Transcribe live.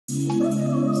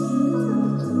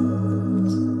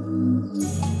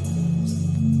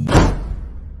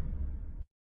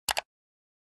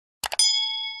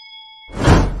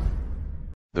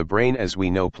The brain, as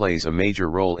we know, plays a major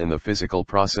role in the physical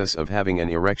process of having an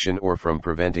erection or from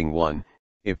preventing one.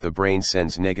 If the brain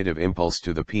sends negative impulse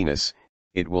to the penis,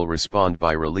 it will respond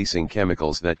by releasing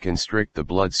chemicals that constrict the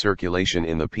blood circulation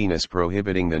in the penis,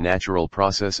 prohibiting the natural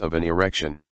process of an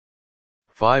erection.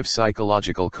 5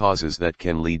 psychological causes that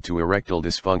can lead to erectile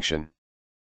dysfunction.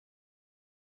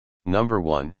 Number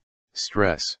 1.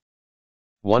 Stress.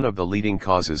 One of the leading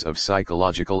causes of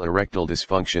psychological erectile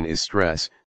dysfunction is stress.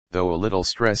 Though a little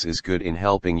stress is good in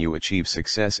helping you achieve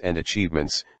success and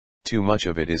achievements, too much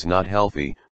of it is not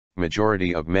healthy.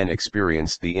 Majority of men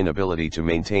experience the inability to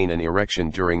maintain an erection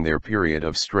during their period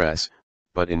of stress,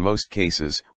 but in most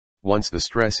cases, once the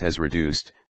stress has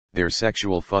reduced, their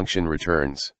sexual function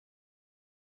returns.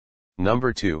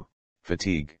 Number 2.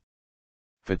 Fatigue.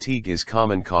 Fatigue is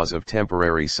common cause of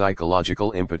temporary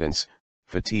psychological impotence.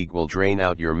 Fatigue will drain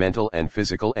out your mental and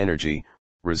physical energy,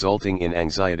 resulting in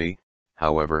anxiety.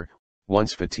 However,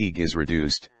 once fatigue is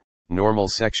reduced, normal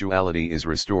sexuality is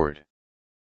restored.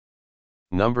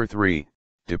 Number 3.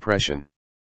 Depression.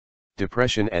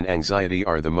 Depression and anxiety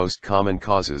are the most common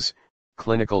causes.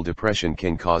 Clinical depression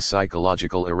can cause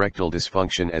psychological erectile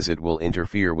dysfunction as it will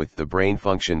interfere with the brain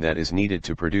function that is needed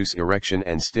to produce erection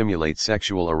and stimulate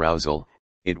sexual arousal.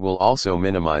 It will also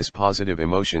minimize positive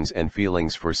emotions and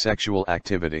feelings for sexual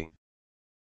activity.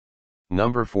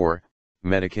 Number 4.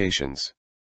 Medications.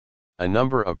 A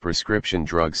number of prescription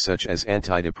drugs such as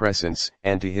antidepressants,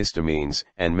 antihistamines,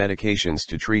 and medications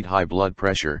to treat high blood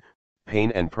pressure,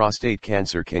 pain and prostate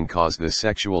cancer can cause the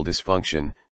sexual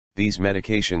dysfunction. These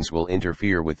medications will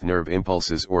interfere with nerve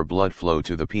impulses or blood flow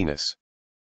to the penis.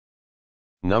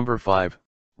 Number 5.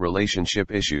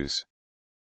 Relationship issues.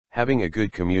 Having a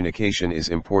good communication is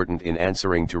important in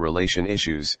answering to relation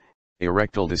issues.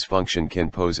 Erectile dysfunction can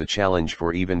pose a challenge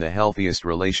for even the healthiest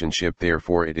relationship,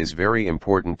 therefore it is very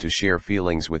important to share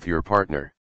feelings with your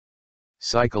partner.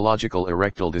 Psychological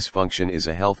erectile dysfunction is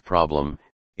a health problem.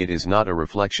 It is not a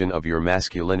reflection of your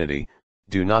masculinity.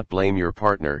 Do not blame your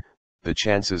partner. The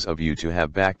chances of you to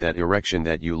have back that erection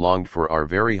that you longed for are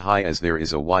very high, as there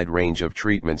is a wide range of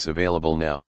treatments available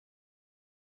now.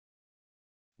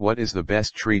 What is the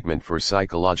best treatment for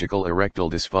psychological erectile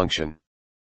dysfunction?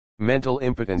 Mental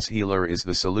impotence healer is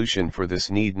the solution for this.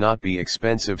 Need not be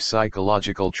expensive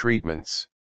psychological treatments.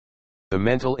 The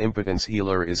mental impotence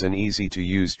healer is an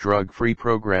easy-to-use drug-free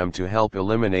program to help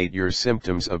eliminate your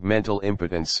symptoms of mental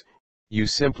impotence. You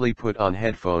simply put on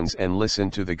headphones and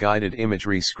listen to the guided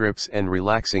imagery scripts and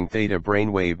relaxing theta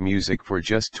brainwave music for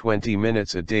just 20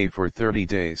 minutes a day for 30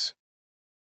 days.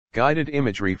 Guided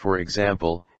imagery, for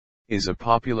example, is a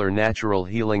popular natural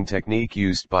healing technique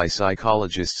used by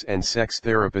psychologists and sex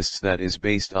therapists that is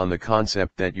based on the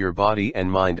concept that your body and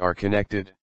mind are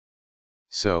connected.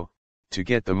 So, to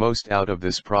get the most out of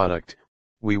this product,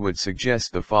 we would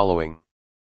suggest the following.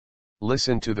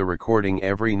 Listen to the recording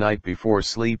every night before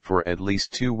sleep for at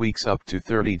least 2 weeks up to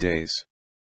 30 days.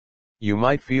 You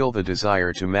might feel the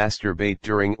desire to masturbate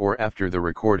during or after the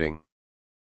recording.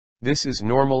 This is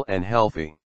normal and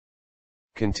healthy.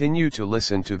 Continue to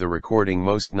listen to the recording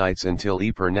most nights until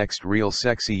next real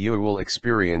sexy you will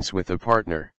experience with a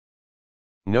partner.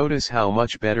 Notice how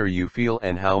much better you feel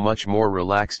and how much more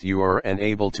relaxed you are and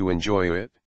able to enjoy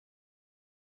it.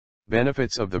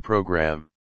 Benefits of the program.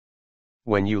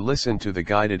 When you listen to the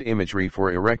guided imagery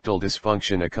for erectile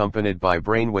dysfunction accompanied by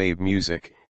brainwave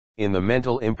music, in the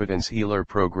Mental Impotence Healer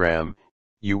program,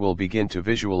 you will begin to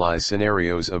visualize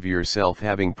scenarios of yourself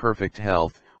having perfect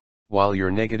health, while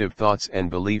your negative thoughts and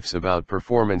beliefs about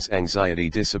performance anxiety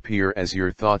disappear as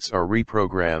your thoughts are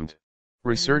reprogrammed.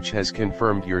 Research has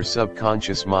confirmed your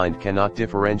subconscious mind cannot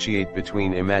differentiate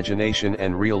between imagination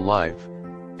and real life.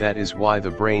 That is why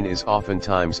the brain is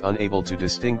oftentimes unable to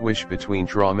distinguish between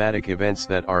traumatic events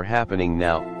that are happening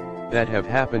now, that have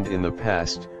happened in the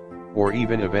past, or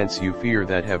even events you fear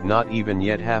that have not even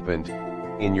yet happened.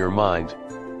 In your mind,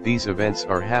 these events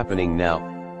are happening now,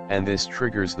 and this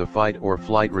triggers the fight or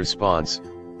flight response,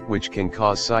 which can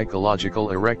cause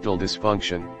psychological erectile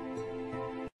dysfunction.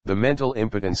 The Mental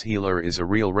Impotence Healer is a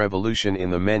real revolution in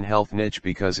the men health niche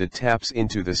because it taps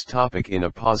into this topic in a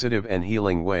positive and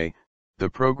healing way. The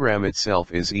program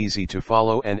itself is easy to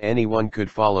follow and anyone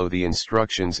could follow the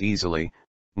instructions easily.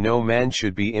 No man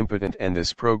should be impotent, and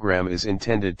this program is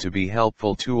intended to be a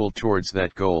helpful tool towards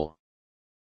that goal.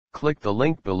 Click the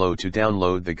link below to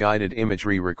download the guided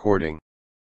imagery recording.